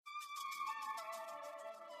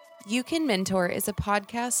You Can Mentor is a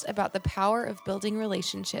podcast about the power of building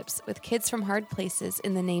relationships with kids from hard places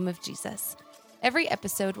in the name of Jesus. Every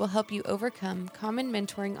episode will help you overcome common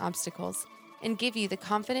mentoring obstacles and give you the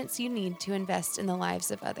confidence you need to invest in the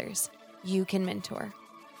lives of others. You Can Mentor.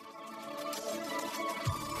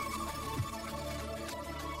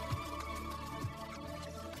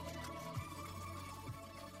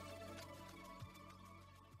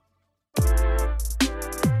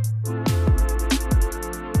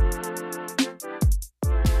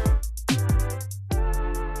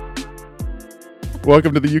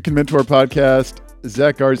 Welcome to the You Can Mentor podcast.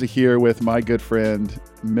 Zach Garza here with my good friend,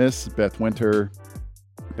 Miss Beth Winter.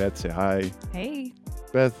 Beth, say hi. Hey.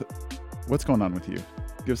 Beth, what's going on with you?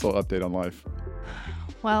 Give us a little update on life.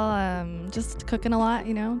 Well, just cooking a lot,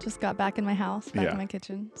 just got back in my house, back Yeah. in my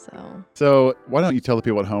kitchen. So why don't you tell the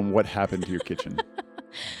people at home what happened to your kitchen?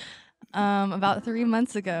 About 3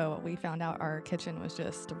 months ago, we found out our kitchen was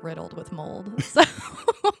just riddled with mold. So,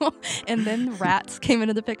 and then rats came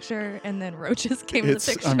into the picture, and then roaches came into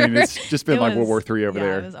the picture. I mean, it's just been like World War III over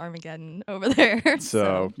there. It was Armageddon over there.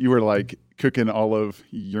 So you were like cooking all of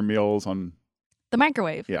your meals on the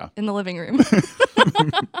microwave in the living room.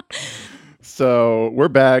 So we're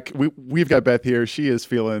back. We've got Beth here. She is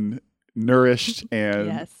feeling nourished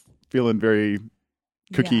and feeling very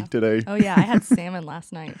cookie today. Oh yeah, I had salmon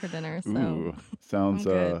last night for dinner. So ooh, sounds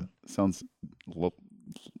good.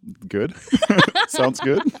 Good. Sounds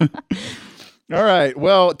good. All right.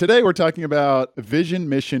 Well, today we're talking about vision,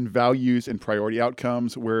 mission, values, and priority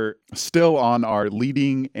outcomes. We're still on our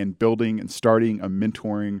leading and building and starting a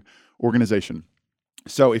mentoring organization.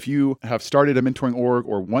 So if you have started a mentoring org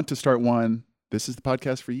or want to start one, this is the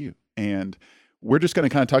podcast for you. And we're just going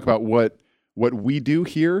to kind of talk about what we do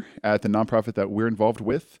here at the nonprofit that we're involved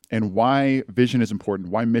with and why vision is important,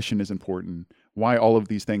 why mission is important, why all of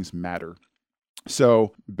these things matter.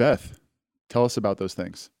 So, Beth, tell us about those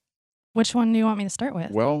things. Which one do you want me to start with?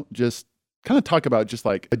 Well, just kind of talk about just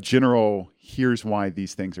like a general, here's why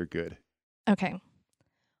these things are good. Okay.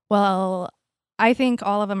 Well, I think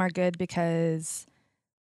all of them are good because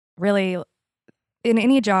really in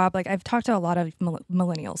any job, like I've talked to a lot of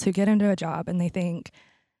millennials who get into a job and they think,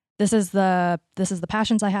 this is the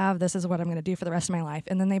passions I have. This is what I'm going to do for the rest of my life.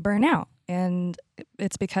 And then they burn out. And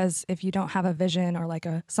it's because if you don't have a vision or like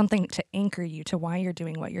something to anchor you to why you're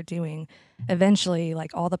doing what you're doing, eventually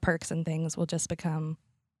like all the perks and things will just become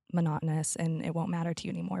monotonous and it won't matter to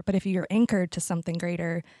you anymore. But if you're anchored to something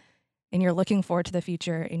greater and you're looking forward to the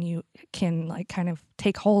future and you can like kind of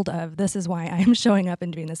take hold of, this is why I'm showing up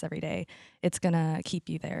and doing this every day, it's going to keep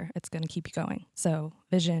you there. It's going to keep you going. So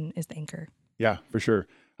vision is the anchor. Yeah, for sure.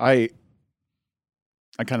 I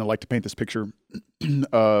kind of like to paint this picture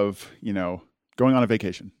of, going on a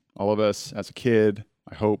vacation. All of us as a kid,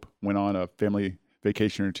 I hope, went on a family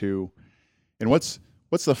vacation or two. And what's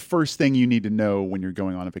the first thing you need to know when you're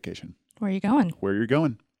going on a vacation? Where are you going? Where you're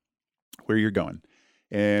going. Where you're going.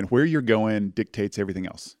 And where you're going dictates everything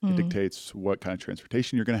else. Mm-hmm. It dictates what kind of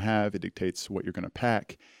transportation you're going to have. It dictates what you're going to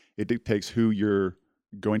pack. It dictates who you're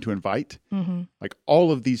going to invite. Mm-hmm. Like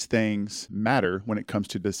all of these things matter when it comes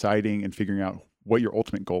to deciding and figuring out what your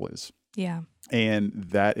ultimate goal is. Yeah. And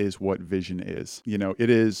that is what vision is. It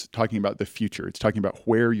is talking about the future. It's talking about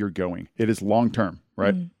where you're going. It is long-term,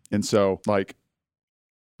 right? Mm-hmm. And so like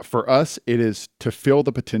for us, it is to fill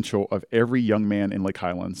the potential of every young man in Lake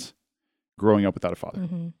Highlands growing up without a father.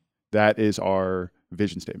 Mm-hmm. That is our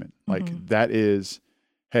vision statement. Like Mm-hmm. that is,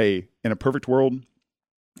 hey, in a perfect world,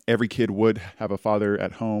 every kid would have a father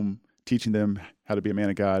at home teaching them how to be a man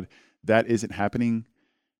of God. That isn't happening.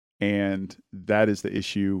 And that is the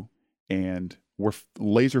issue. And we're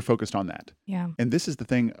laser focused on that. Yeah. And this is the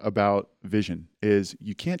thing about vision is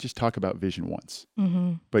you can't just talk about vision once,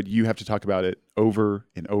 Mm-hmm. but you have to talk about it over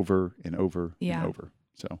and over and over Yeah. and over.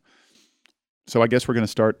 So I guess we're going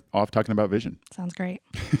to start off talking about vision. Sounds great.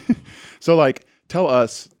 So like, tell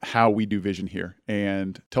us how we do vision here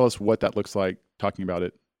and tell us what that looks like, talking about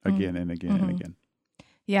it again and again Mm-hmm. and again.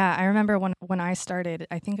 Yeah. I remember when I started,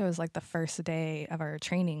 I think it was like the first day of our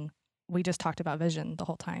training, we just talked about vision the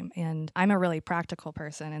whole time. And I'm a really practical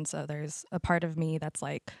person. And so there's a part of me that's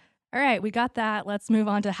like, all right, we got that. Let's move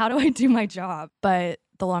on to how do I do my job? But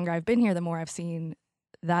the longer I've been here, the more I've seen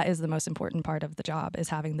that is the most important part of the job is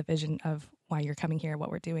having the vision of why you're coming here,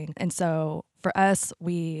 what we're doing. And so for us,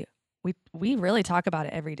 we really talk about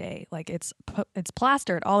it every day. Like it's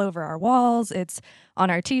plastered all over our walls. It's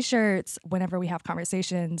on our t-shirts. Whenever we have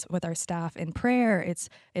conversations with our staff in prayer,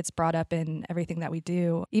 it's brought up in everything that we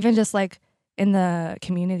do. Even just like in the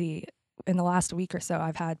community, in the last week or so,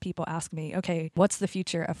 I've had people ask me, okay, what's the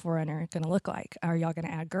future of Forerunner going to look like? Are y'all going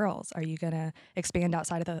to add girls? Are you going to expand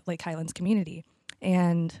outside of the Lake Highlands community?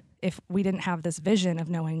 And if we didn't have this vision of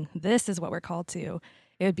knowing this is what we're called to,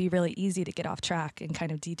 it would be really easy to get off track and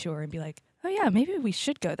kind of detour and be like, oh yeah, maybe we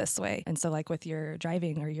should go this way. And so like with your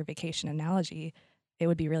driving or your vacation analogy, it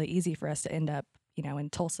would be really easy for us to end up, in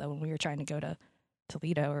Tulsa when we were trying to go to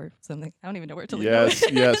Toledo or something. I don't even know where Toledo is.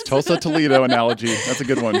 Yes. Tulsa, Toledo analogy. That's a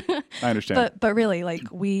good one. I understand. But really, like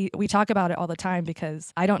we talk about it all the time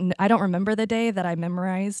because I don't remember the day that I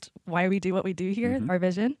memorized why we do what we do here, our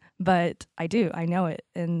vision, but I do. I know it,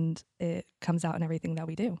 and it comes out in everything that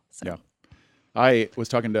we do. So. Yeah. I was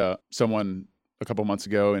talking to someone a couple months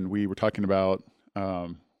ago, and we were talking about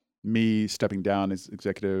me stepping down as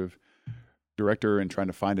executive director and trying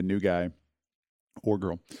to find a new guy or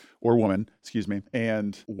girl or woman, excuse me.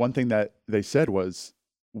 And one thing that they said was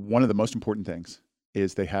one of the most important things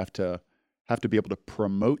is they have to be able to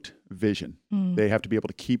promote vision. They have to be able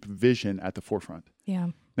to keep vision at the forefront. Yeah.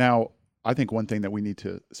 Now, I think one thing that we need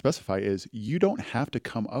to specify is you don't have to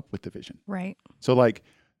come up with the vision. Right. So like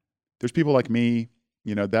there's people like me,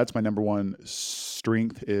 that's my number one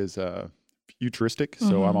strength is futuristic.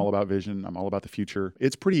 So I'm all about vision. I'm all about the future.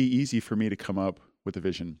 It's pretty easy for me to come up with a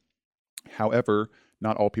vision. However,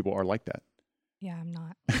 not all people are like that. Yeah, I'm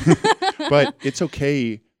not. But it's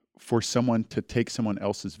okay for someone to take someone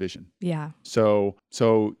else's vision. Yeah. So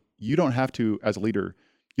you don't have to, as a leader,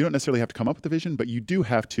 you don't necessarily have to come up with the vision, but you do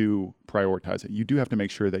have to prioritize it. You do have to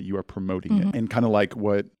make sure that you are promoting it. And kind of like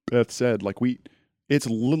what Beth said, like it's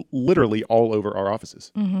literally all over our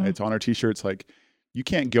offices. It's on our t-shirts. Like you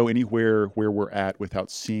can't go anywhere where we're at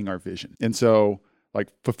without seeing our vision. And so like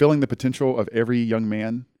fulfilling the potential of every young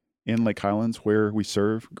man in Lake Highlands where we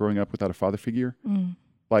serve growing up without a father figure,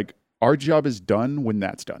 like our job is done when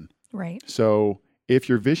that's done. Right. So if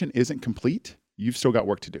your vision isn't complete, you've still got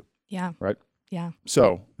work to do. Yeah. Right. Yeah.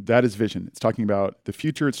 So that is vision. It's talking about the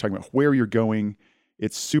future. It's talking about where you're going.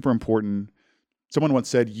 It's super important. Someone once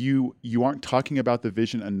said, you aren't talking about the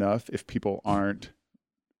vision enough if people aren't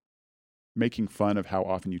making fun of how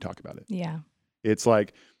often you talk about it. Yeah. It's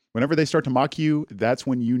like whenever they start to mock you, that's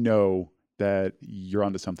when you know that you're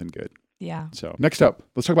onto something good. Yeah. So next up,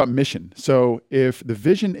 let's talk about mission. So if the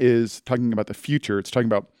vision is talking about the future, it's talking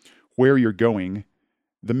about where you're going.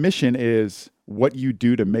 The mission is what you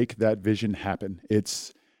do to make that vision happen.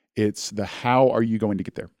 It's the how are you going to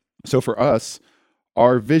get there. So for us,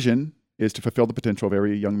 our vision is to fulfill the potential of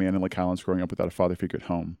every young man in Lake Highlands growing up without a father figure at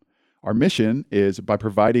home. Our mission is by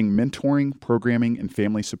providing mentoring, programming, and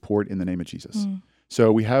family support in the name of Jesus.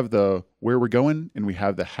 So we have the where we're going and we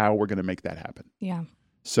have the how we're going to make that happen. Yeah.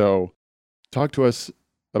 So talk to us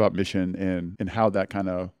about mission and how that kind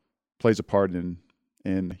of plays a part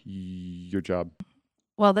in your job.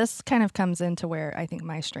 Well, this kind of comes into where I think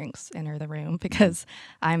my strengths enter the room because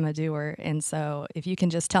I'm a doer. And so if you can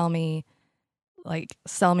just tell me, like,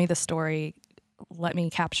 sell me the story, let me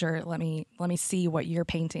capture, let me see what you're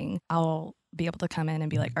painting, I'll be able to come in and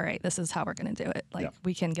be like, all right, this is how we're going to do it. Like,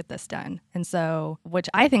 we can get this done. And so, which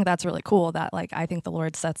I think that's really cool that, like, I think the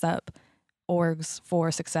Lord sets up orgs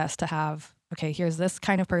for success to have, okay, here's this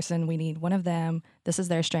kind of person. We need one of them. This is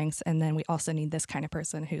their strengths. And then we also need this kind of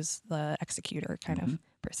person who's the executor kind of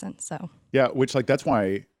person. So, yeah, which like, that's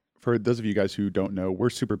why for those of you guys who don't know, we're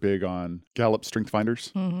super big on Gallup Strength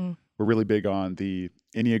Finders. We're really big on the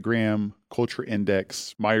Enneagram, Culture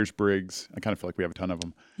Index, Myers-Briggs. I kind of feel like we have a ton of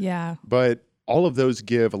them. Yeah. But all of those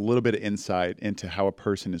give a little bit of insight into how a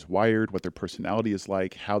person is wired, what their personality is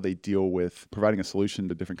like, how they deal with providing a solution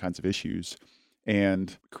to different kinds of issues.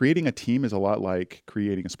 And creating a team is a lot like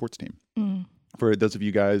creating a sports team. For those of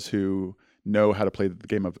you guys who know how to play the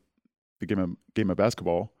game of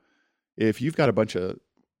basketball, if you've got a bunch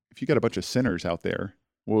of centers out there,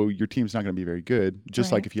 well, your team's not going to be very good.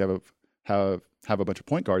 Just like if you have a bunch of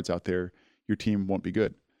point guards out there, your team won't be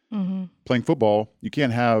good. Playing football, you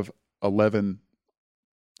can't have 11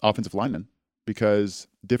 offensive linemen because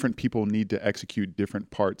different people need to execute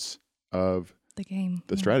different parts of the game,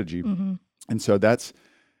 the strategy. And so that's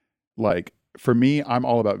like, for me, I'm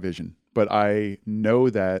all about vision, but I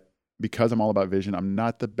know that because I'm all about vision, I'm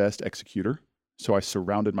not the best executor. So I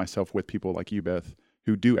surrounded myself with people like you, Beth,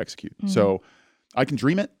 who do execute. So I can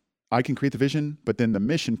dream it, I can create the vision, but then the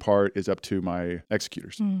mission part is up to my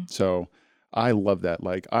executors. So I love that.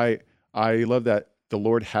 Like I love that the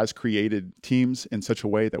Lord has created teams in such a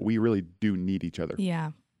way that we really do need each other.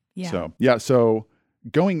 Yeah. So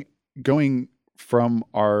going from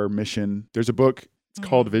our mission, there's a book, it's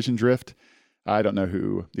called Vision Drift. I don't know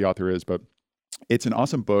who the author is, but it's an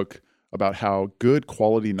awesome book about how good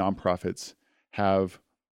quality nonprofits have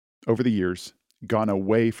over the years gone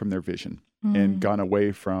away from their vision and gone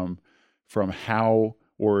away from how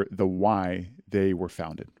or the why they were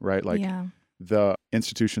founded, right? Like the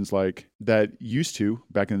institutions like that used to,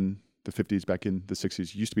 back in the 50s, back in the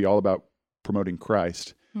 60s, used to be all about promoting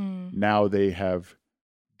Christ. Now they have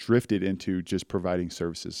drifted into just providing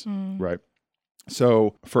services, right?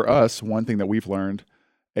 So for us, one thing that we've learned,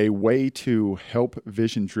 a way to help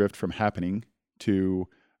vision drift from happening, to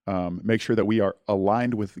make sure that we are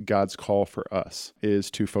aligned with God's call for us, is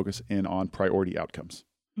to focus in on priority outcomes.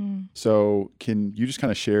 So can you just kind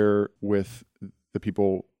of share with the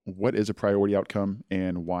people what is a priority outcome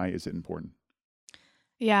and why is it important?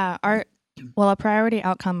 Yeah. A priority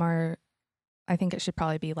outcome I think it should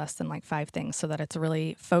probably be less than like 5 things so that it's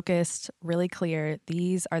really focused, really clear.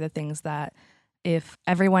 These are the things that if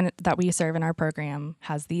everyone that we serve in our program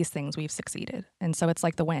has these things, we've succeeded. And so it's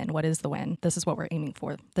like the win. What is the win? This is what we're aiming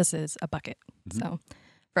for. This is a bucket. So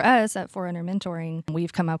for us at Forerunner Mentoring,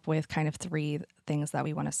 we've come up with kind of 3 things that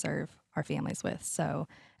we want to serve our families with. So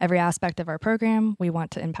every aspect of our program, we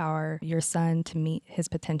want to empower your son to meet his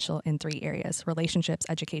potential in 3 areas: relationships,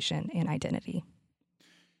 education, and identity.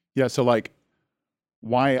 Yeah. So like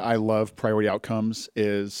why I love priority outcomes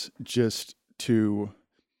is just to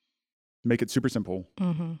make it super simple.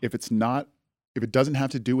 If it doesn't have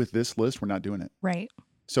to do with this list, we're not doing it. Right.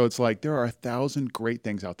 So it's like there are 1,000 great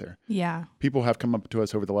things out there. Yeah. People have come up to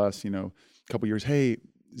us over the last, couple years. Hey,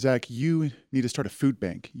 Zach, you need to start a food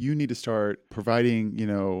bank. You need to start providing,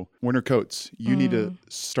 winter coats. You need to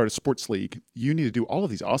start a sports league. You need to do all of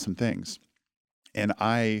these awesome things. And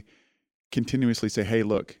I continuously say, hey,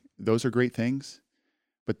 look, those are great things,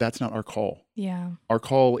 but that's not our call. Yeah. Our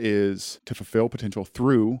call is to fulfill potential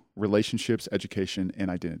through relationships, education, and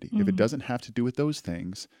identity. If it doesn't have to do with those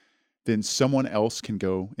things, then someone else can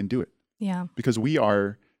go and do it. Yeah. Because we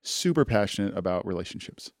are super passionate about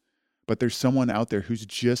relationships, but there's someone out there who's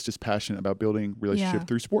just as passionate about building relationship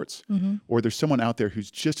through sports, or there's someone out there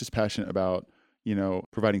who's just as passionate about,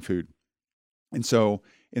 providing food. And so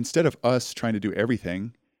instead of us trying to do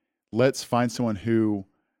everything, let's find someone who,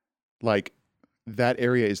 like, that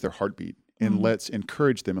area is their heartbeat, and let's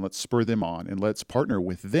encourage them and let's spur them on and let's partner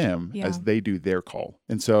with them as they do their call.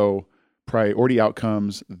 And so priority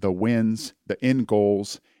outcomes, the wins, the end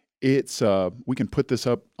goals, it's we can put this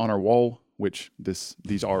up on our wall, which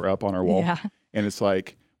these are up on our wall. Yeah. And it's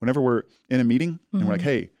like whenever we're in a meeting and we're like,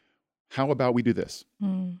 hey, how about we do this?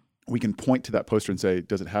 We can point to that poster and say,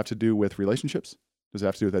 does it have to do with relationships? Does it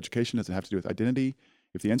have to do with education? Does it have to do with identity?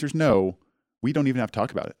 If the answer is no, we don't even have to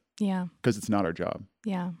talk about it. Yeah. Because it's not our job.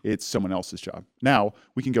 Yeah. It's someone else's job. Now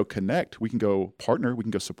we can go connect, we can go partner, we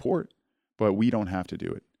can go support, but we don't have to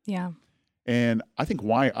do it. Yeah. And I think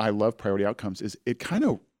why I love priority outcomes is it kind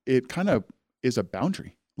of is a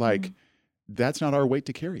boundary. Like that's not our weight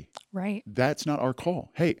to carry. Right. That's not our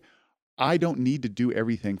call. Hey, I don't need to do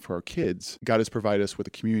everything for our kids. God has provided us with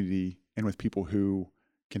a community and with people who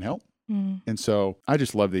can help. And so I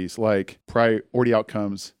just love these, like priority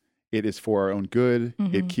outcomes. It is for our own good.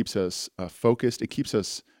 It keeps us focused. It keeps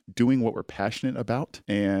us doing what we're passionate about.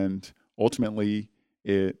 And ultimately,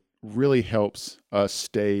 it really helps us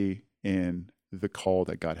stay in the call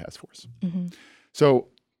that God has for us. So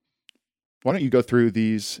why don't you go through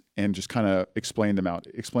these and just kind of explain them out?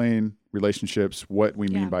 Explain relationships, what we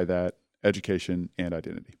mean by that, education, and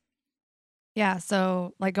identity. Yeah.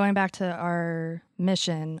 So like going back to our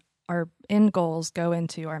mission, our end goals go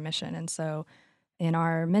into our mission. And so in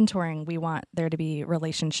our mentoring, we want there to be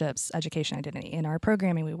relationships, education, identity. In our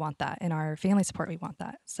programming, we want that. In our family support, we want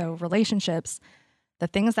that. So relationships, the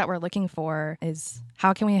things that we're looking for is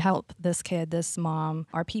how can we help this kid, this mom,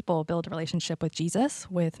 our people build a relationship with Jesus,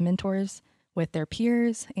 with mentors, with their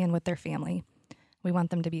peers, and with their family. We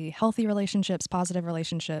want them to be healthy relationships, positive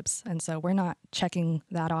relationships. And so we're not checking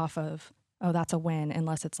that off of, oh, that's a win,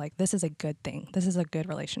 unless it's like, this is a good thing. This is a good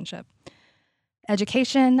relationship.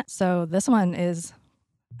 Education. So this one is,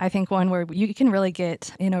 I think, one where you can really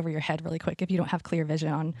get in over your head really quick if you don't have clear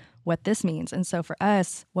vision on what this means. And so for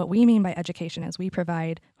us, what we mean by education is we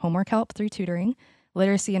provide homework help through tutoring,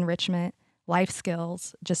 literacy enrichment, life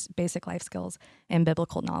skills, just basic life skills, and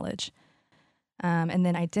biblical knowledge. And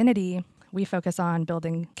then identity, we focus on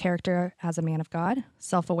building character as a man of God,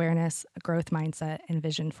 self-awareness, a growth mindset, and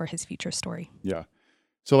vision for his future story. Yeah.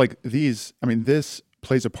 So like this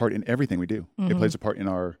plays a part in everything we do. It plays a part in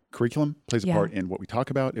our curriculum, plays a part in what we talk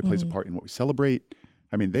about. It plays a part in what we celebrate.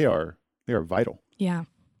 I mean, they are vital. Yeah.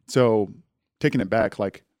 So taking it back,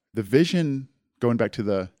 like the vision, going back to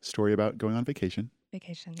the story about going on vacation.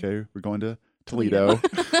 Okay. We're going to Toledo.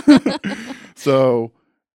 So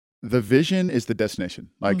the vision is the destination.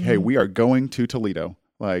 Like, hey, we are going to Toledo.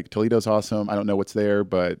 Like Toledo's awesome. I don't know what's there,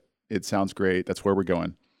 but it sounds great. That's where we're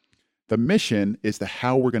going. The mission is the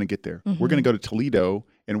how we're going to get there. We're going to go to Toledo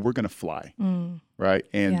and we're going to fly, right?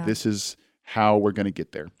 And this is how we're going to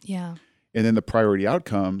get there. Yeah. And then the priority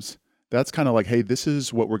outcomes, that's kind of like, hey, this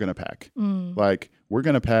is what we're going to pack. Like, we're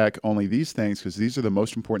going to pack only these things because these are the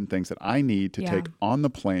most important things that I need to take on the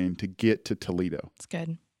plane to get to Toledo. It's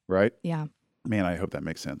good. Right? Yeah. Man, I hope that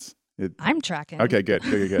makes sense. I'm tracking. Okay,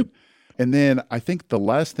 good. And then I think the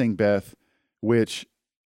last thing, Beth, which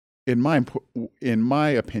in my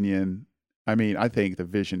opinion, I mean, I think the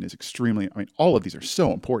vision is all of these are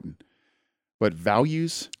so important, but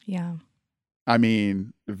values. Yeah. I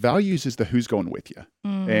mean, values is the who's going with you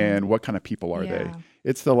and what kind of people are they.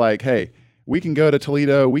 It's the like, hey, we can go to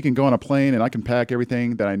Toledo, we can go on a plane and I can pack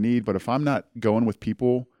everything that I need. But if I'm not going with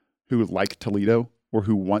people who like Toledo or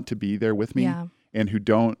who want to be there with me and who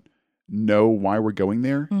don't know why we're going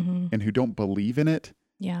there and who don't believe in it,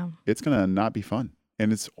 it's going to not be fun.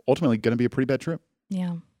 And it's ultimately going to be a pretty bad trip.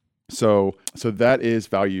 Yeah. So that is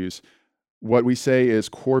values. What we say is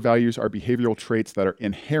core values are behavioral traits that are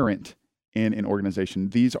inherent in an organization.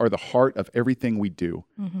 These are the heart of everything we do.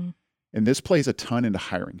 And this plays a ton into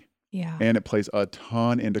hiring. Yeah. And it plays a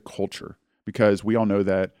ton into culture because we all know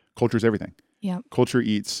that culture is everything. Yeah. Culture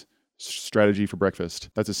eats strategy for breakfast.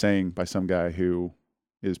 That's a saying by some guy who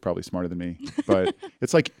is probably smarter than me. But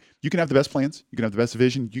it's like, you can have the best plans, you can have the best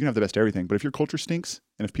vision, you can have the best everything. But if your culture stinks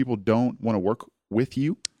and if people don't want to work with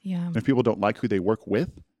you, and if people don't like who they work with,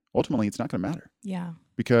 ultimately it's not going to matter. Yeah.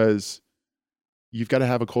 Because you've got to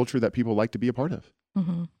have a culture that people like to be a part of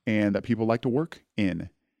and that people like to work in.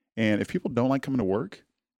 And if people don't like coming to work,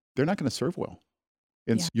 they're not going to serve well.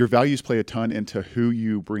 And your values play a ton into who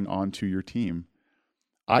you bring onto your team.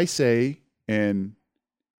 I say, and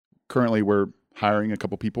currently we're hiring a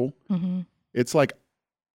couple people. It's like,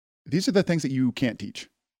 these are the things that you can't teach.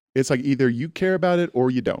 It's like either you care about it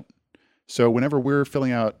or you don't. So whenever we're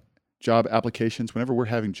filling out job applications, whenever we're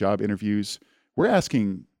having job interviews, we're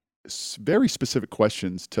asking very specific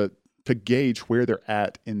questions to gauge where they're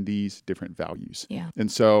at in these different values. Yeah.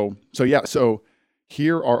 And so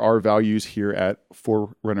here are our values here at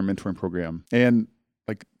Forerunner Mentoring Program. And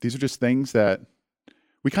like, these are just things that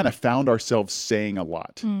we kind of found ourselves saying a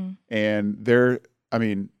lot.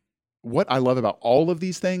 And what I love about all of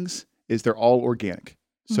these things is they're all organic.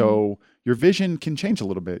 So your vision can change a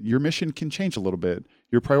little bit. Your mission can change a little bit.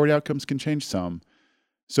 Your priority outcomes can change some.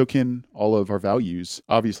 So can all of our values.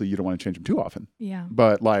 Obviously, you don't want to change them too often. Yeah.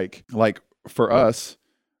 But like for us,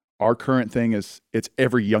 our current thing is it's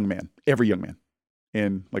every young man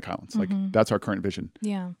in Lake Highlands. Like, that's our current vision.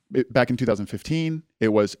 Yeah. Back in 2015, it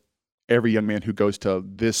was every young man who goes to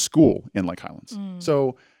this school in Lake Highlands.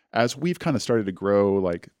 So as we've kind of started to grow,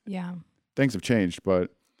 like, things have changed.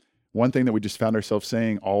 But one thing that we just found ourselves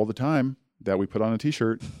saying all the time that we put on a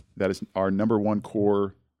t-shirt, that is our number one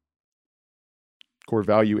core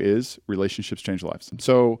value, is relationships change lives.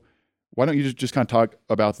 So why don't you just kind of talk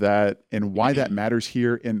about that and why that matters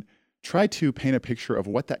here, and try to paint a picture of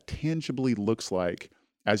what that tangibly looks like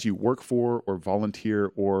as you work for or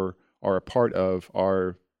volunteer or are a part of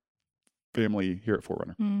our family here at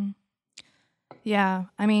Forerunner. Yeah.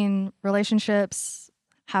 I mean, relationships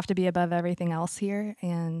have to be above everything else here.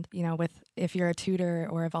 And, if you're a tutor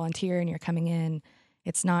or a volunteer and you're coming in,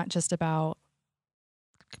 it's not just about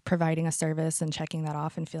providing a service and checking that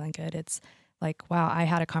off and feeling good. It's like, wow, I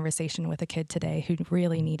had a conversation with a kid today who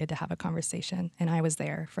really needed to have a conversation, and I was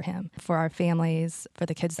there for him, for our families, for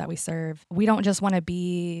the kids that we serve. We don't just want to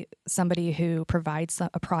be somebody who provides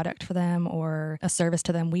a product for them or a service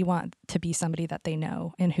to them. We want to be somebody that they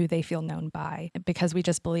know and who they feel known by, because we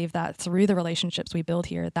just believe that through the relationships we build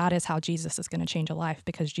here, that is how Jesus is going to change a life,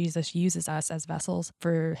 because Jesus uses us as vessels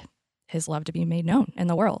for his love to be made known in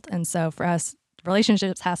the world. And so for us,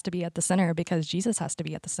 relationships has to be at the center, because Jesus has to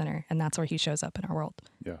be at the center, and that's where he shows up in our world.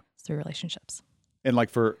 Yeah. It's through relationships. And like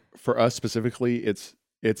for us specifically, it's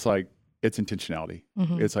intentionality.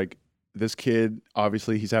 It's like, this kid,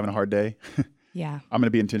 obviously he's having a hard day. Yeah. I'm going to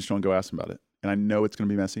be intentional and go ask him about it. And I know it's going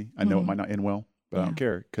to be messy. I know it might not end well, but I don't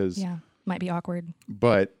care, because might be awkward.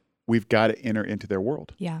 But we've got to enter into their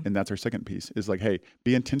world. Yeah. And that's our second piece, is like, hey,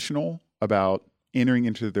 be intentional about entering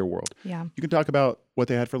into their world. Yeah. You can talk about what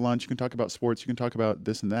they had for lunch. You can talk about sports. You can talk about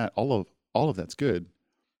this and that. All of that's good.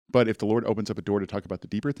 But if the Lord opens up a door to talk about the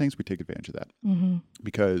deeper things, we take advantage of that,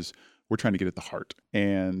 because we're trying to get at the heart.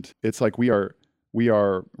 And it's like, we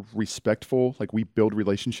are respectful. Like, we build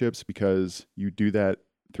relationships because you do that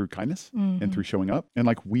through kindness and through showing up. And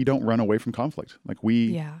like, we don't run away from conflict. Like,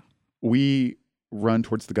 we run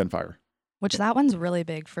towards the gunfire. Which that one's really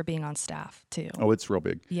big for being on staff too. Oh, it's real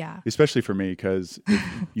big. Yeah. Especially for me, because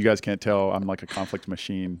you guys can't tell, I'm like a conflict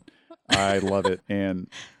machine. I love it. And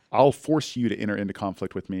I'll force you to enter into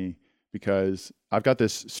conflict with me because I've got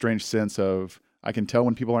this strange sense of I can tell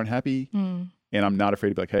when people aren't happy and I'm not afraid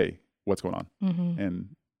to be like, hey, what's going on?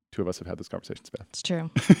 And two of us have had this conversation, Beth. It's true.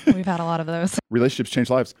 We've had a lot of those. Relationships change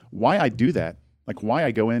lives. Why I do that, like why I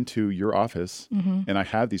go into your office and I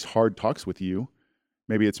have these hard talks with you.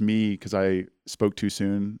 Maybe it's me because I spoke too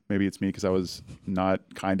soon. Maybe it's me because I was not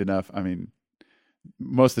kind enough. I mean,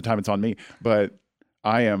 most of the time it's on me, but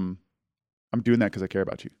I'm doing that because I care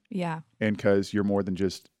about you. Yeah. And because you're more than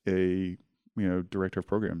just a, director of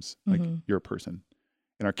programs. Like you're a person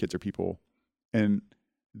and our kids are people. And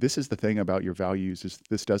this is the thing about your values is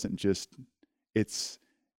this doesn't just, it's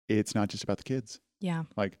not just about the kids. Yeah.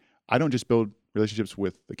 Like I don't just build relationships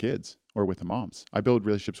with the kids or with the moms. I build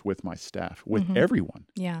relationships with my staff, with everyone.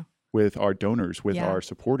 Yeah. With our donors, with our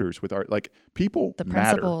supporters, with our people the matter.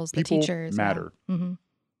 principals, People the teachers matter. Yeah.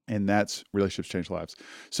 And that's relationships change lives.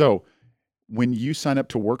 So when you sign up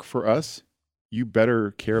to work for us, you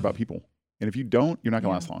better care about people. And if you don't, you're not going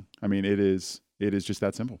to last long. I mean, it is just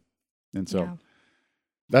that simple. And so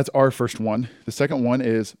that's our first one. The second one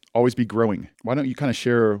is always be growing. Why don't you kind of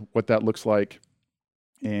share what that looks like?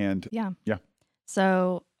 And yeah.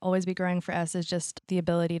 So always be growing for us is just the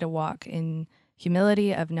ability to walk in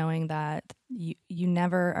humility of knowing that you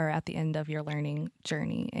never are at the end of your learning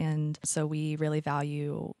journey. And so we really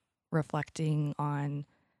value reflecting on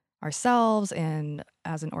ourselves and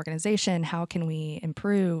as an organization, how can we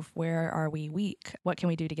improve? Where are we weak? What can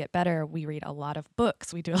we do to get better? We read a lot of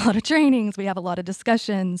books. We do a lot of trainings. We have a lot of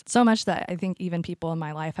discussions. So much that I think even people in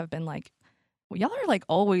my life have been like, well, y'all are like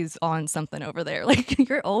always on something over there. Like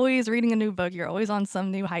you're always reading a new book. You're always on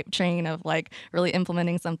some new hype train of like really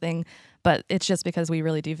implementing something. But it's just because we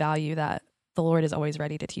really do value that the Lord is always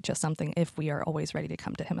ready to teach us something if we are always ready to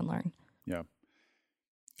come to him and learn. Yeah.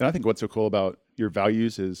 And I think what's so cool about your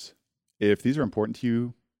values is if these are important to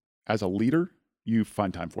you as a leader, you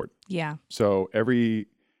find time for it. Yeah. So every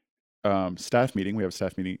staff meeting, we have a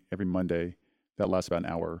staff meeting every Monday that lasts about an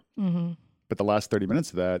hour. But the last 30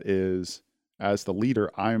 minutes of that is as the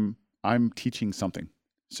leader, I'm teaching something.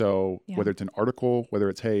 So whether it's an article, whether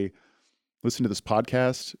it's, hey, listen to this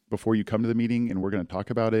podcast before you come to the meeting and we're going to talk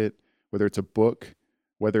about it, whether it's a book,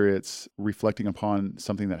 whether it's reflecting upon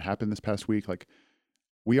something that happened this past week, like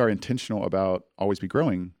we are intentional about always be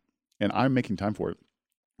growing and I'm making time for it.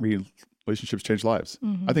 Relationships change lives.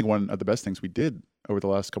 I think one of the best things we did over the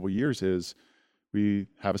last couple of years is we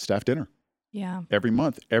have a staff dinner. Yeah. Every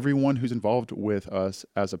month, everyone who's involved with us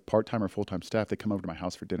as a part-time or full-time staff, they come over to my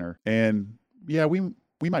house for dinner. And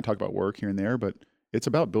we might talk about work here and there, but it's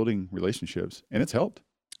about building relationships and it's helped.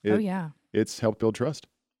 It's helped build trust.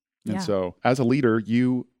 And so as a leader,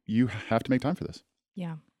 you have to make time for this.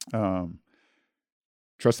 Yeah.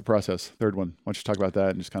 Trust the process. Third one. Why don't you talk about that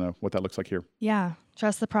and just kind of what that looks like here? Yeah.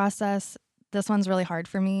 Trust the process. This one's really hard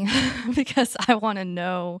for me because I want to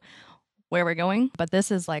know where we're going. But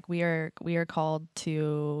this is like we are called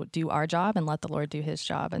to do our job and let the Lord do his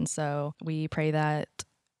job. And so we pray that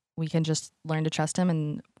we can just learn to trust him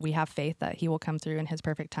and we have faith that he will come through in his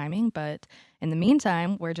perfect timing. But in the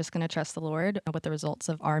meantime, we're just going to trust the Lord with the results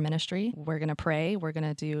of our ministry. We're going to pray. We're going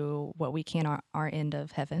to do what we can on our end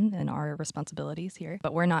of heaven and our responsibilities here.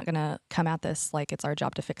 But we're not going to come at this like it's our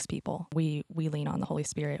job to fix people. We lean on the Holy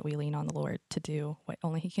Spirit. We lean on the Lord to do what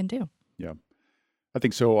only he can do. Yeah. I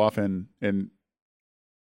think so often, and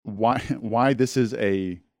why this is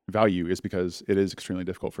a value is because it is extremely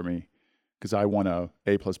difficult for me. Because I want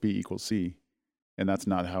A plus B equals C. And that's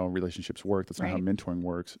not how relationships work. That's not how mentoring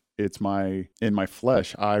works. It's in my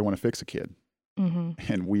flesh, I want to fix a kid.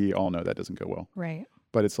 And we all know that doesn't go well. Right.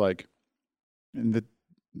 But it's like, and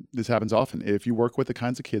this happens often. If you work with the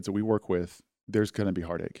kinds of kids that we work with, there's going to be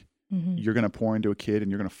heartache. You're going to pour into a kid and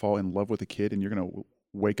you're going to fall in love with a kid and you're going to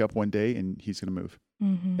wake up one day and he's going to move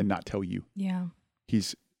and not tell you. Yeah.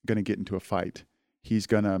 He's going to get into a fight. He's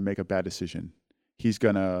going to make a bad decision. He's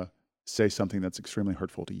going to say something that's extremely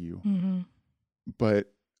hurtful to you.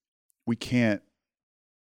 But we can't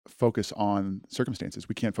focus on circumstances.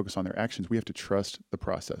 We can't focus on their actions. We have to trust the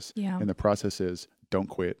process. Yeah. And the process is don't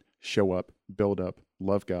quit, show up, build up,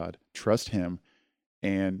 love God, trust him,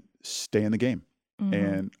 and stay in the game.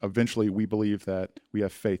 And eventually we believe that we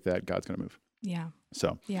have faith that God's going to move. Yeah.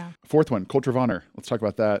 So, yeah. Fourth one, culture of honor. Let's talk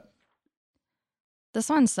about that. This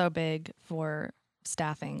one's so big for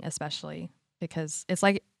staffing, especially because it's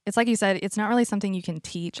like you said, it's not really something you can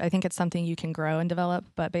teach. I think it's something you can grow and develop.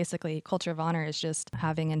 But basically, culture of honor is just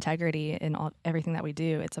having integrity in everything that we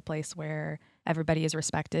do. It's a place where everybody is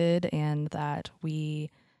respected and that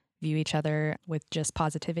we view each other with just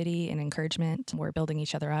positivity and encouragement. We're building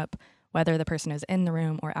each other up. Whether the person is in the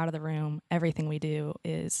room or out of the room, everything we do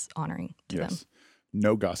is honoring to them.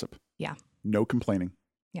 No gossip. Yeah. No complaining.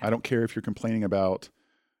 Yeah. I don't care if you're complaining about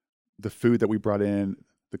the food that we brought in,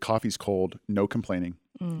 the coffee's cold, no complaining.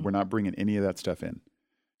 We're not bringing any of that stuff in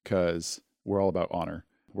because we're all about honor.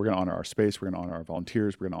 We're going to honor our space. We're going to honor our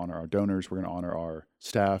volunteers. We're going to honor our donors. We're going to honor our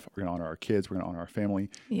staff. We're going to honor our kids. We're going to honor our family.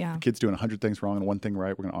 Yeah. If the kid's doing 100 things wrong and one thing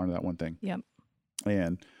right, we're going to honor that one thing. Yep.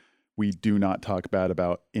 And we do not talk bad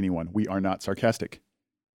about anyone. We are not sarcastic.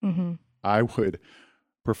 Mm-hmm. I would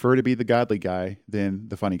prefer to be the godly guy than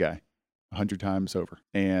the funny guy 100 times over.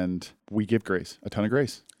 And we give grace, a ton of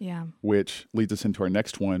grace. Yeah. Which leads us into our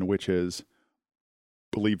next one, which is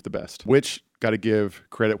believe the best, which got to give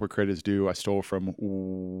credit where credit is due. I stole from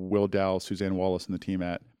Will Dow, Suzanne Wallace, and the team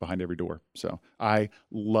at Behind Every Door. So I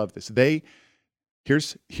love this.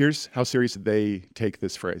 Here's how serious they take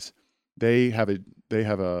this phrase. They have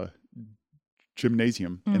a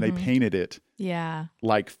gymnasium and they painted it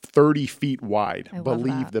like 30 feet wide. I love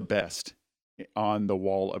Believe that. the best on the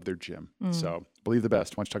wall of their gym. So believe the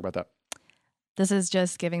best. Why don't you talk about that? This is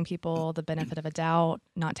just giving people the benefit of a doubt,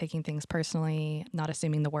 not taking things personally, not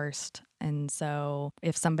assuming the worst. And so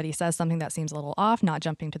if somebody says something that seems a little off, not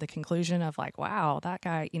jumping to the conclusion of like, wow, that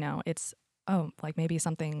guy, it's, like maybe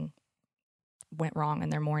something went wrong in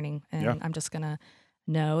their morning. And I'm just going to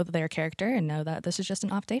know their character and know that this is just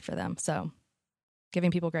an off day for them. So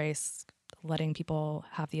giving people grace, letting people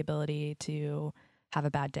have the ability to have a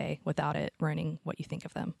bad day without it ruining what you think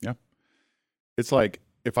of them. Yeah. It's like,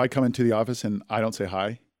 if I come into the office and I don't say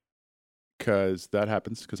hi, because that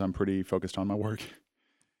happens because I'm pretty focused on my work.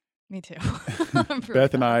 Me too.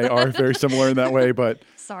 Beth and I are very similar in that way, but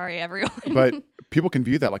sorry, everyone. But people can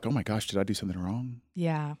view that like, oh my gosh, did I do something wrong?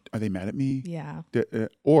 Yeah. Are they mad at me? Yeah.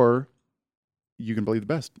 Or you can believe the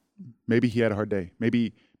best. Maybe he had a hard day.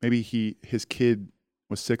 Maybe his kid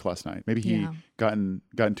was sick last night. Maybe he got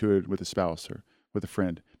into it with a spouse or with a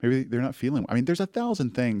friend. Maybe they're not feeling. I mean, there's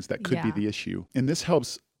 1,000 things that could be the issue. And this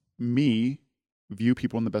helps me view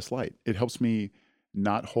people in the best light. It helps me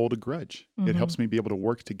not hold a grudge. It helps me be able to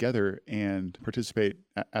work together and participate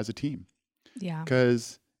as a team. Yeah.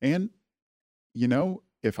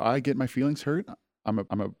 If I get my feelings hurt, I'm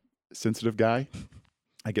a sensitive guy.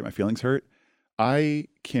 I get my feelings hurt. I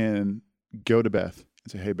can go to Beth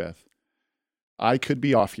and say, hey, Beth, I could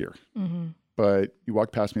be off here. But you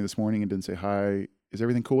walked past me this morning and didn't say hi. Is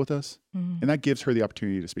everything cool with us? And that gives her the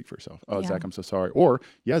opportunity to speak for herself. Oh, Zach, I'm so sorry. Or,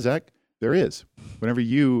 yeah, Zach, there is. Whenever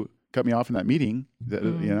you cut me off in that meeting,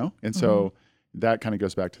 and so that kind of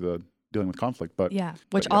goes back to the dealing with conflict. But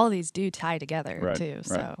which all of these do tie together too.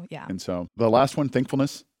 So, And so the last one,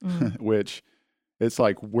 thankfulness, which it's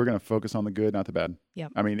like we're going to focus on the good, not the bad.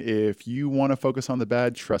 Yep. I mean, if you want to focus on the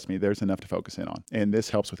bad, trust me, there's enough to focus in on. And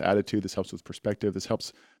this helps with attitude. This helps with perspective. This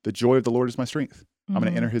helps. The joy of the Lord is my strength. I'm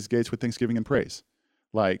going to enter his gates with thanksgiving and praise.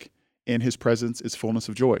 Like in his presence is fullness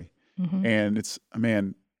of joy. And it's,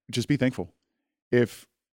 man, just be thankful.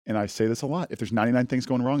 And I say this a lot, if there's 99 things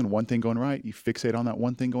going wrong and one thing going right, you fixate on that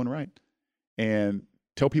one thing going right. And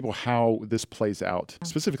tell people how this plays out.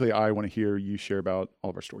 Specifically, I want to hear you share about all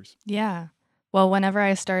of our stories. Yeah. Well, whenever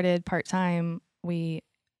I started part-time, I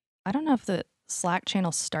don't know if the Slack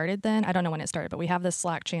channel started then. I don't know when it started, but we have this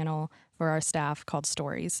Slack channel for our staff called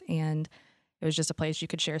Stories. And it was just a place you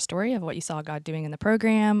could share a story of what you saw God doing in the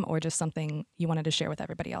program or just something you wanted to share with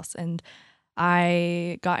everybody else. And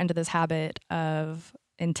I got into this habit of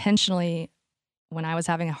intentionally, when I was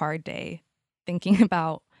having a hard day, thinking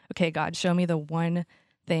about, okay, God, show me the one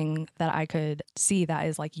thing that I could see that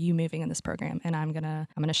is like you moving in this program. And I'm gonna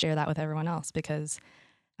share that with everyone else, because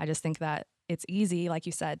I just think that it's easy, like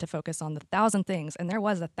you said, to focus on the 1,000 things. And there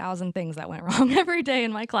was 1,000 things that went wrong every day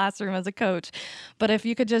in my classroom as a coach. But if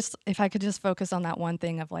I could just focus on that one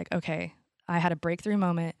thing of like, okay, I had a breakthrough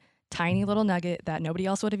moment, tiny little nugget that nobody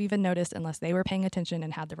else would have even noticed unless they were paying attention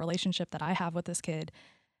and had the relationship that I have with this kid.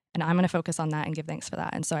 And I'm going to focus on that and give thanks for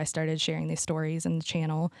that. And so I started sharing these stories in the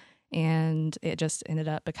channel, and it just ended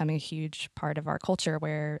up becoming a huge part of our culture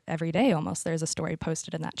where every day almost there's a story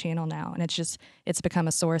posted in that channel now. And it's become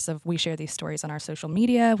a source of, we share these stories on our social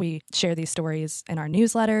media. We share these stories in our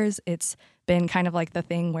newsletters. It's been kind of like the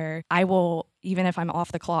thing where I will, even if I'm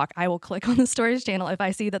off the clock, I will click on the stories channel if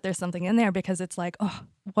I see that there's something in there, because it's like, oh,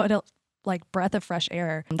 what else? Like breath of fresh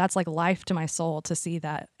air. That's like life to my soul to see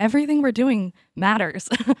that everything we're doing matters.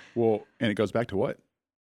 Well, and it goes back to what?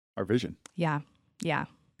 Our vision. Yeah.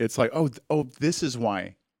 It's like, oh, this is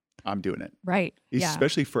why I'm doing it. Right.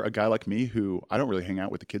 Especially for a guy like me who I don't really hang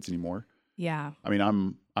out with the kids anymore. Yeah. I mean,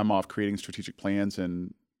 I'm off creating strategic plans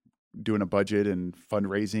and doing a budget and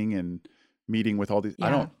fundraising and meeting with all these.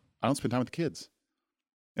 Yeah. I don't spend time with the kids.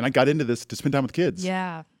 And I got into this to spend time with kids.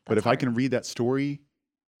 Yeah. But if hard. I can read that story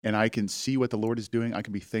and I can see what the Lord is doing, I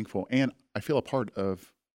can be thankful. And I feel a part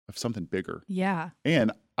of something bigger. Yeah.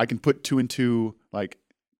 And I can put two and two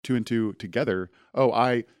together. Oh,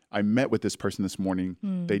 I met with this person this morning.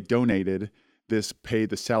 They donated. This paid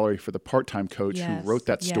the salary for the part-time coach who wrote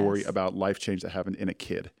that story about life change that happened in a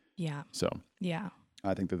kid. Yeah. So yeah.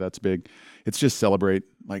 I think that's big. It's just celebrate.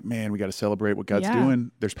 Like, man, we got to celebrate what God's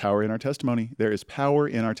doing. There's power in our testimony. There is power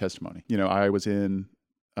in our testimony. You know, I was in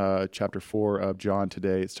chapter 4 of John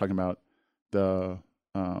today. It's talking about the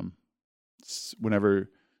whenever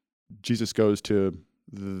Jesus goes to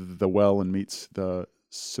the well and meets the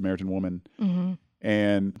Samaritan woman. Mm-hmm.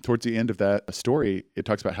 And towards the end of that story, it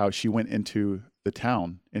talks about how she went into the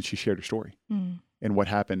town and she shared her story. Mm. And what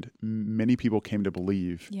happened, many people came to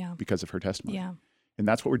believe because of her testimony. Yeah. And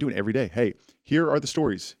that's what we're doing every day. Hey, here are the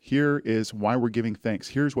stories. Here is why we're giving thanks.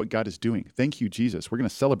 Here's what God is doing. Thank you, Jesus. We're going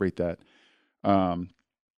to celebrate that.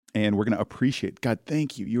 And we're going to appreciate God.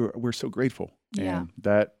 Thank you. We're so grateful. Yeah. And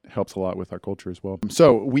that helps a lot with our culture as well.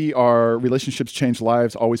 So we are relationships change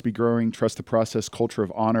lives, always be growing, trust the process, culture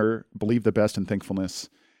of honor, believe the best, and thankfulness.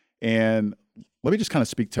 And let me just kind of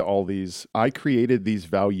speak to all these. I created these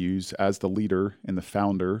values as the leader and the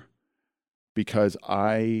founder because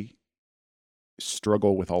I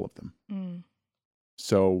struggle with all of them. Mm.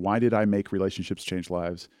 So why did I make relationships change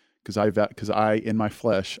lives? Because I in my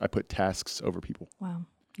flesh, I put tasks over people. Wow.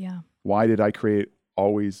 Yeah. Why did I create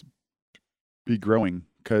always be growing?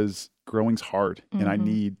 Because growing's hard and I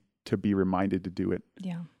need to be reminded to do it.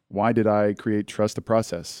 Yeah. Why did I create trust the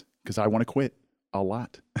process? Because I want to quit a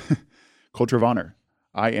lot. Culture of honor.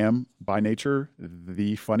 I am by nature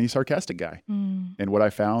the funny, sarcastic guy. Mm. And what I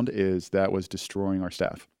found is that was destroying our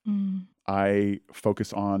staff. Mm. I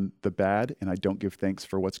focus on the bad and I don't give thanks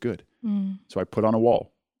for what's good. Mm. So I put on a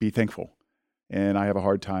wall, be thankful. And I have a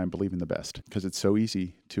hard time believing the best because it's so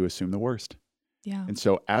easy to assume the worst. Yeah. And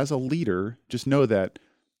so as a leader, just know that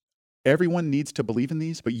everyone needs to believe in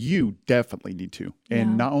these, but you definitely need to.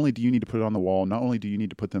 And not only do you need to put it on the wall, not only do you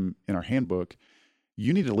need to put them in our handbook,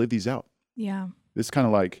 you need to live these out. Yeah. This is kind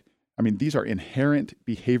of like, I mean, these are inherent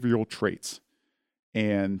behavioral traits.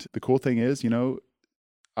 And the cool thing is, you know,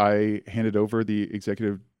 I handed over the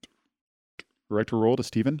executive director role to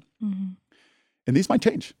Stephen. Mm-hmm. And these might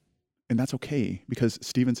change. And that's okay because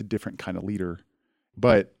Stephen's a different kind of leader.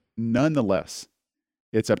 But nonetheless,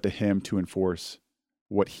 it's up to him to enforce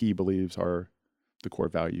what he believes are the core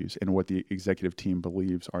values and what the executive team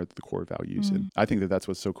believes are the core values. Mm-hmm. And I think that that's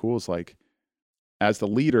what's so cool is like, as the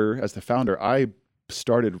leader, as the founder, I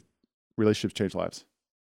started Relationships Change Lives.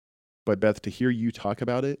 But Beth, to hear you talk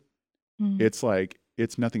about it, it's like,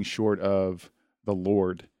 it's nothing short of the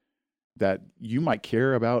Lord that you might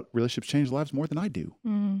care about relationships change lives more than I do.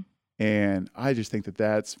 Mm. And I just think that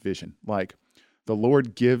that's vision. Like the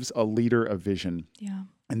Lord gives a leader a vision. Yeah.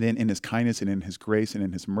 And then in his kindness and in his grace and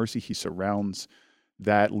in his mercy, he surrounds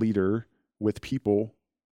that leader with people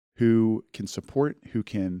who can support, who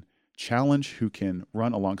can challenge, who can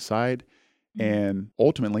run alongside. And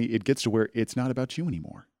ultimately it gets to where it's not about you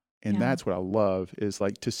anymore. And that's what I love is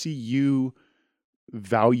like to see you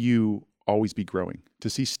value always be growing, to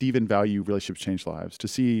see Stephen value relationships change lives, to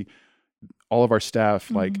see all of our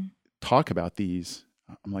staff like talk about these.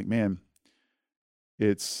 I'm like, man,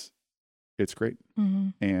 it's great. Mm-hmm.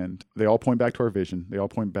 And they all point back to our vision. They all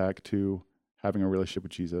point back to having a relationship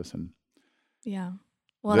with Jesus. And yeah.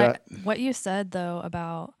 Well, what you said though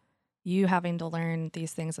about you having to learn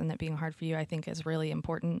these things and it being hard for you, I think is really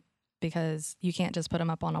important because you can't just put them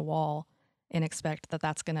up on a wall and expect that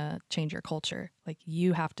that's going to change your culture. Like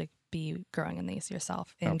you have to be growing in these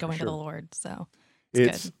yourself and going to the Lord. So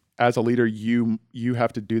it's good. As a leader, you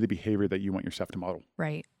have to do the behavior that you want yourself to model.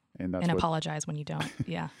 Right. And that's apologize when you don't.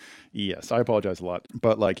 Yeah. Yes, I apologize a lot.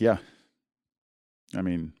 But like, yeah, I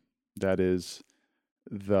mean, that is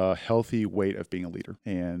the healthy weight of being a leader.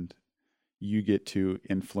 And you get to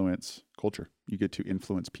influence culture. You get to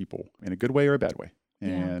influence people in a good way or a bad way.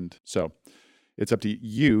 And so it's up to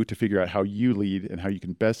you to figure out how you lead and how you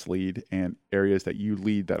can best lead and areas that you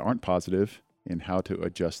lead that aren't positive and how to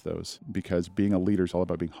adjust those. Because being a leader is all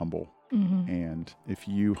about being humble. Mm-hmm. And if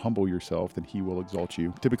you humble yourself, then he will exalt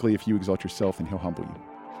you. Typically, if you exalt yourself, then he'll humble you.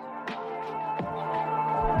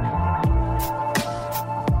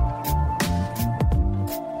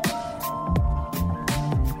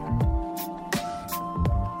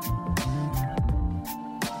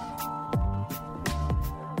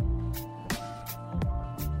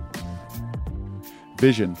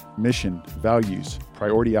 vision, mission, values,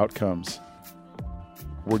 priority outcomes.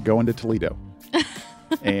 We're going to Toledo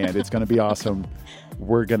and it's going to be awesome.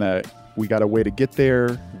 We got a way to get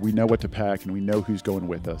there. We know what to pack and we know who's going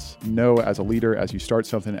with us. Know as a leader, as you start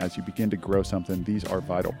something, as you begin to grow something, these are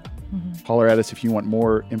vital. Mm-hmm. Holler at us if you want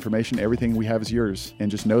more information. Everything we have is yours. And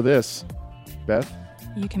just know this, Beth.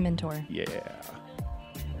 You can mentor. Yeah.